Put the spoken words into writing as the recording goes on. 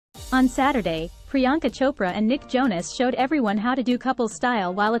On Saturday, Priyanka Chopra and Nick Jonas showed everyone how to do couples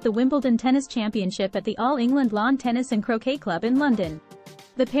style while at the Wimbledon Tennis Championship at the All England Lawn Tennis and Croquet Club in London.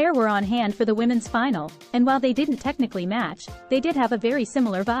 The pair were on hand for the women's final, and while they didn't technically match, they did have a very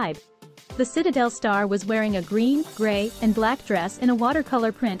similar vibe. The Citadel star was wearing a green, gray, and black dress in a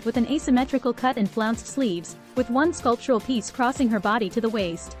watercolor print with an asymmetrical cut and flounced sleeves, with one sculptural piece crossing her body to the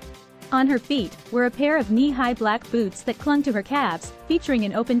waist. On her feet were a pair of knee-high black boots that clung to her calves, featuring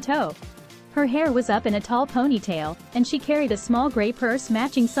an open toe. Her hair was up in a tall ponytail, and she carried a small gray purse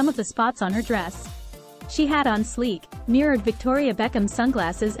matching some of the spots on her dress. She had on sleek, mirrored Victoria Beckham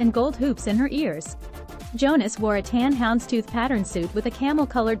sunglasses and gold hoops in her ears. Jonas wore a tan houndstooth pattern suit with a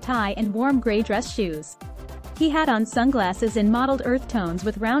camel-colored tie and warm gray dress shoes. He had on sunglasses in mottled earth tones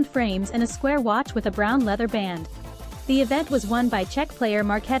with round frames and a square watch with a brown leather band. The event was won by Czech player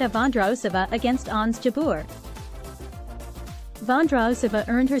Markéta Vondrausová against Ons Jabeur. Vondrausová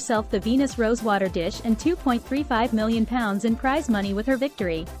earned herself the Venus Rosewater dish and £2.35 million in prize money with her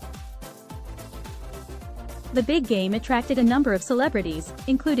victory. The big game attracted a number of celebrities,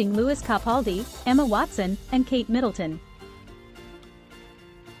 including Lewis Capaldi, Emma Watson, and Kate Middleton.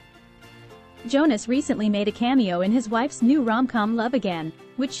 Jonas recently made a cameo in his wife's new rom-com Love Again,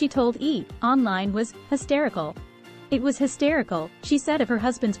 which she told E! Online was hysterical. It was hysterical, she said of her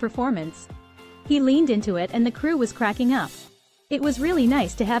husband's performance. He leaned into it and the crew was cracking up. It was really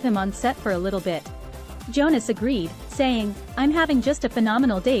nice to have him on set for a little bit. Jonas agreed, saying, "I'm having just a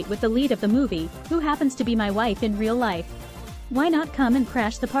phenomenal date with the lead of the movie, who happens to be my wife in real life. Why not come and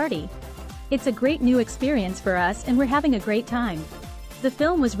crash the party? It's a great new experience for us and we're having a great time." The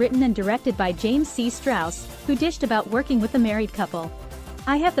film was written and directed by James C. Strauss, who dished about working with the married couple.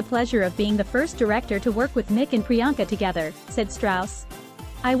 "I have the pleasure of being the first director to work with Nick and Priyanka together," said Strauss.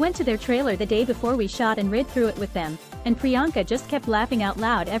 "I went to their trailer the day before we shot and read through it with them, and Priyanka just kept laughing out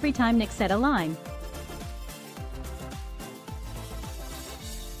loud every time Nick said a line.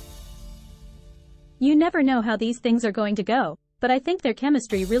 You never know how these things are going to go, but I think their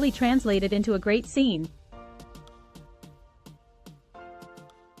chemistry really translated into a great scene."